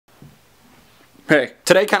Hey,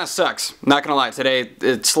 today kind of sucks. Not gonna lie, today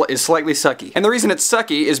is slightly sucky. And the reason it's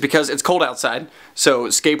sucky is because it's cold outside, so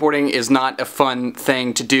skateboarding is not a fun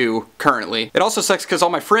thing to do currently. It also sucks because all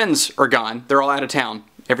my friends are gone. They're all out of town.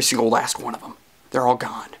 Every single last one of them. They're all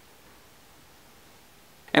gone.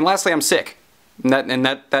 And lastly, I'm sick. And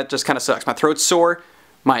that just kind of sucks. My throat's sore,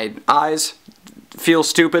 my eyes feel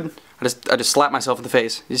stupid. I just slapped myself in the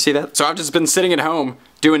face. You see that? So I've just been sitting at home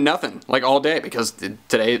doing nothing like all day because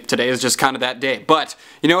today is just kind of that day. But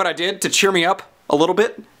you know what I did to cheer me up a little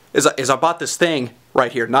bit? Is I bought this thing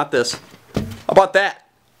right here, not this. I bought that.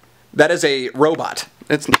 That is a robot.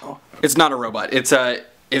 It's not a robot. I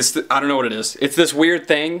don't know what it is. It's this weird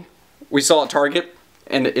thing we saw at Target,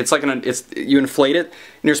 and it's like you inflate it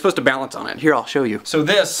and you're supposed to balance on it. Here, I'll show you. So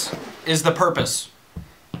this is the purpose.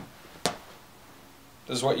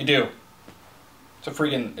 This is what you do.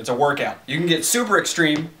 It's a workout. You can get super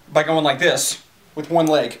extreme by going like this with one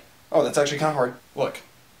leg. Oh, that's actually kind of hard. Look,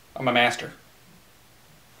 I'm a master.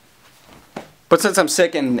 But since I'm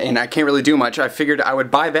sick and I can't really do much, I figured I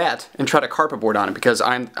would buy that and try to carpetboard on it because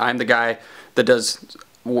I'm the guy that does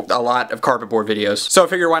a lot of carpetboard videos. So I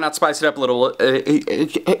figured why not spice it up a little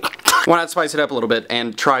bit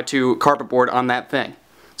and try to carpetboard on that thing.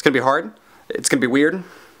 It's gonna be hard, it's gonna be weird,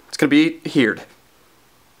 it's gonna be heerd.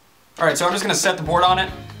 Alright, so I'm just gonna set the board on it.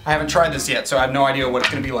 I haven't tried this yet, so I have no idea what it's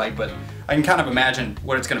gonna be like, but I can kind of imagine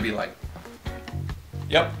what it's gonna be like.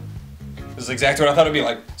 Yep. This is exactly what I thought it'd be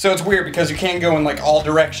like. So it's weird because you can go in like all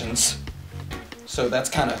directions. So that's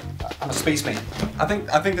kind of, I'm a spaceman. I think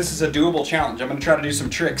this is a doable challenge. I'm gonna try to do some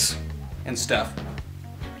tricks and stuff.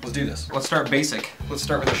 Let's do this. Let's start basic. Let's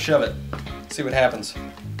start with a shove it. See what happens.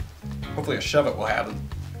 Hopefully a shove it will happen.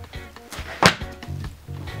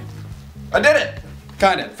 I did it!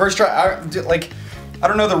 Kinda. First try. I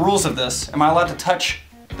don't know the rules of this. Am I allowed to touch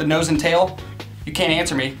the nose and tail? You can't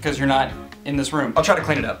answer me because you're not in this room. I'll try to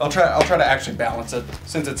clean it up. I'll try to actually balance it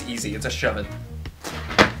since it's easy. It's a shove it.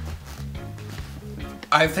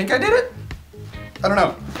 I think I did it? I don't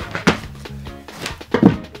know.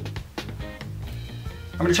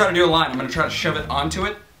 I'm gonna try to do a line. I'm gonna try to shove it onto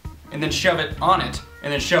it, and then shove it on it,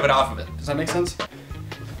 and then shove it off of it. Does that make sense?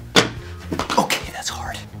 Okay, that's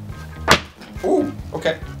hard. Ooh,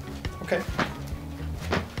 okay. Okay.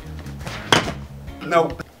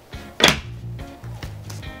 No.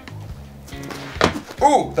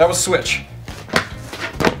 Ooh, that was switch.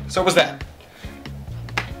 So was that.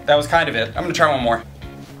 That was kind of it. I'm gonna try one more.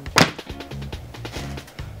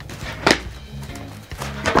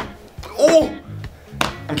 Oh!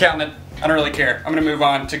 I'm counting it. I don't really care. I'm gonna move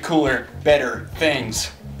on to cooler, better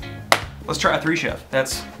things. Let's try a 3-shove.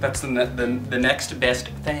 That's the next best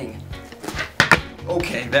thing.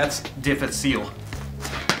 Okay, that's difficile.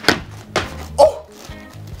 Oh!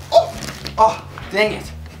 Oh! Oh, dang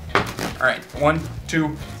it. Alright, 1,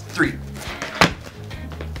 2, 3.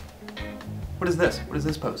 What is this? What is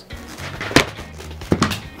this pose?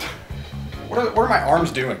 What are my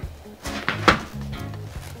arms doing?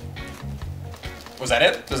 Was that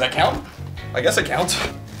it? Does that count? I guess it counts.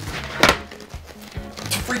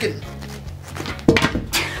 Freaking.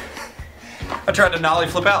 I tried to nollie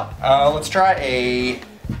flip out. Let's try a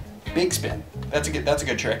big spin. That's a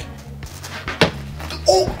good trick.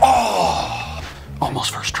 Oh! Oh!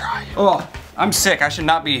 Almost first try. Oh, I'm sick. I should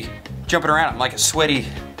not be jumping around. I'm like a sweaty,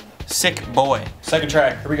 sick boy. Second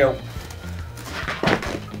try. Here we go.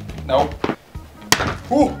 Nope.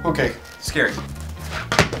 Ooh, okay. Scary.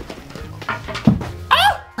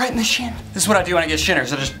 Ah! Right in the shin. This is what I do when I get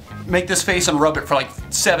shinners. I just make this face and rub it for like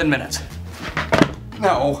 7 minutes.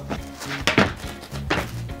 No.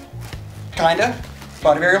 Kinda.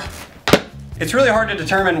 Body burial. It's really hard to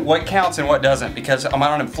determine what counts and what doesn't because I'm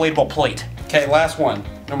on an inflatable plate. Okay, last one,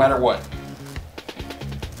 no matter what.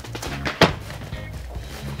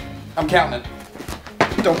 I'm counting it.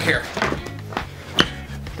 Don't care.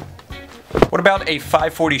 What about a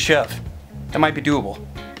 540 shove? That might be doable.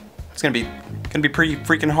 It's gonna be pretty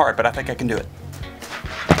freaking hard, but I think I can do it.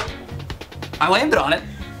 I landed on it.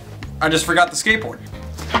 I just forgot the skateboard.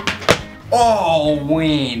 Oh,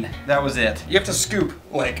 ween. That was it. You have to scoop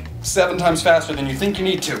like 7 times faster than you think you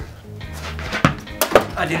need to.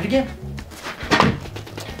 I did it again.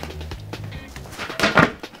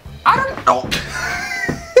 I don't know.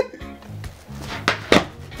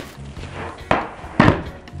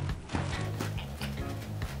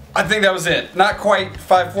 I think that was it. Not quite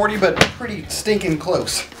 540, but pretty stinking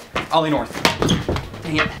close. Ollie North.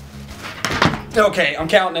 Dang it. Okay, I'm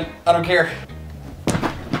counting it. I don't care.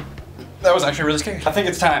 That was actually really scary. I think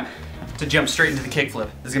it's time to jump straight into the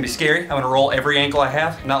kickflip. This is gonna be scary. I'm gonna roll every ankle I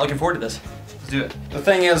have. I'm not looking forward to this. Let's do it. The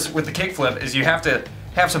thing is with the kickflip is you have to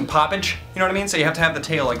have some poppage, you know what I mean? So you have to have the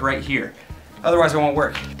tail like right here. Otherwise it won't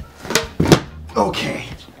work. Okay,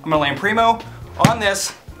 I'm gonna land primo on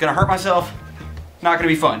this, gonna hurt myself, not gonna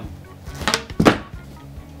be fun.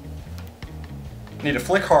 Need to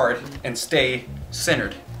flick hard and stay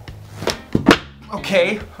centered.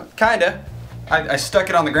 Okay, kinda. I stuck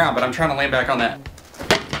it on the ground, but I'm trying to land back on that.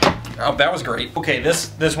 Oh, that was great. Okay,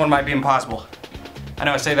 this one might be impossible. I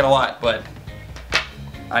know I say that a lot, but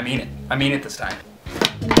I mean it. I mean it this time.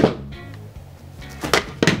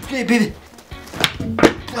 Okay, baby.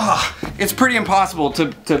 Oh, it's pretty impossible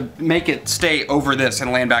to make it stay over this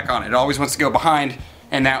and land back on it. It always wants to go behind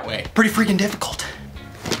and that way. Pretty freaking difficult.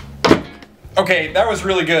 Okay, that was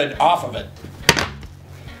really good off of it.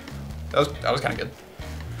 That was kind of good.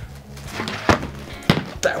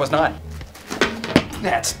 That was not.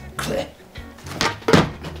 That's clit.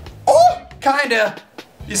 Oh, kinda.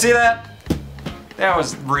 You see that? That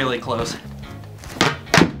was really close.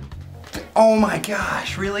 Oh my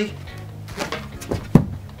gosh, really?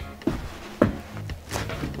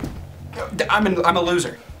 I'm a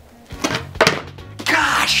loser.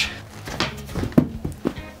 Gosh!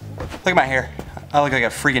 Look at my hair. I look like a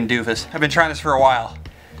freaking doofus. I've been trying this for a while,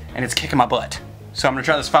 and it's kicking my butt. So I'm gonna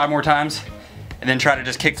try this 5 more times, and then try to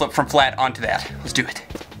just kickflip from flat onto that. Let's do it.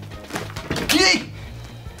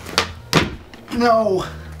 No.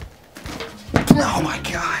 Oh my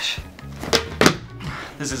gosh.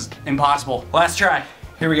 This is impossible. Last try.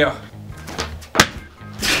 Here we go.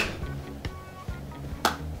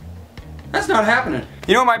 That's not happening.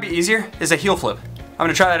 You know what might be easier? Is a heel flip. I'm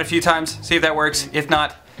gonna try that a few times, see if that works. If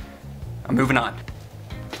not, I'm moving on.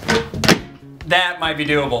 That might be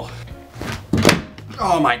doable.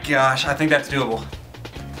 Oh my gosh, I think that's doable.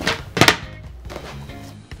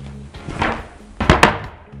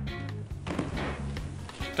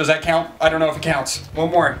 Does that count? I don't know if it counts. One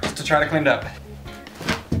more, just to try to clean it up.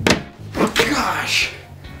 Gosh,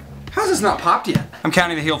 how has this not popped yet? I'm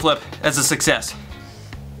counting the heel flip as a success.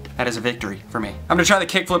 That is a victory for me. I'm gonna try the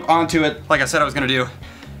kick flip onto it, like I said I was gonna do, and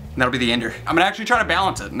that'll be the ender. I'm gonna actually try to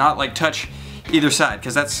balance it, not like touch either side,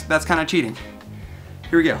 because that's kind of cheating.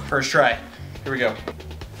 Here we go, first try. Here we go.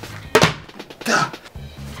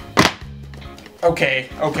 Okay,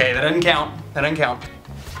 that doesn't count. That doesn't count.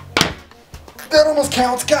 That almost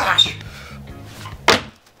counts, gosh!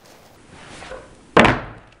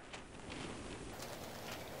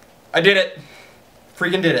 I did it.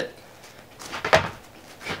 Freaking did it.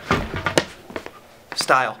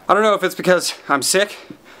 Style. I don't know if it's because I'm sick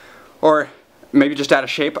or maybe just out of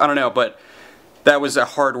shape. I don't know, but that was a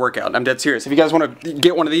hard workout. I'm dead serious. If you guys want to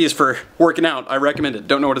get one of these for working out, I recommend it.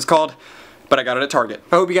 Don't know what it's called, but I got it at Target.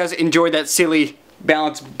 I hope you guys enjoyed that silly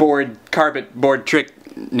balance board, carpet board trick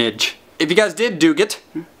nidge. If you guys did do it,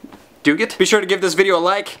 be sure to give this video a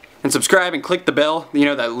like and subscribe and click the bell. You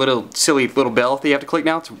know, that little silly little bell that you have to click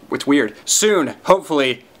now? It's weird. Soon,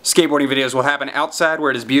 hopefully, skateboarding videos will happen outside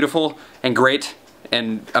where it is beautiful and great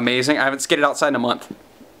and amazing. I haven't skated outside in a month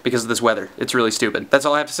because of this weather. It's really stupid. That's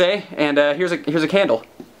all I have to say, and here's a candle.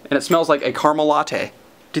 And it smells like a caramel latte.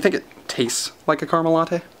 Do you think it tastes like a caramel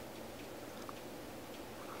latte?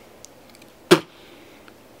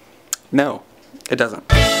 No, it doesn't.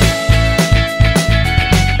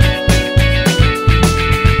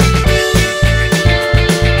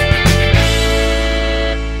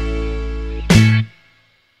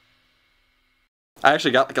 I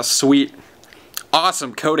actually got like a sweet,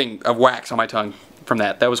 awesome coating of wax on my tongue from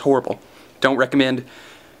that. That was horrible. Don't recommend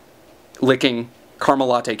licking caramel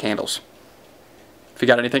latte candles. If you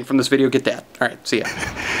got anything from this video, get that. Alright, see ya.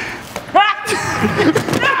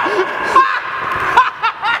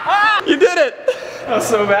 You did it! That was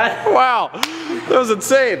so bad. Wow, that was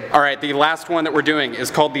insane. Alright, the last one that we're doing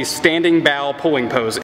is called the standing bow pulling pose.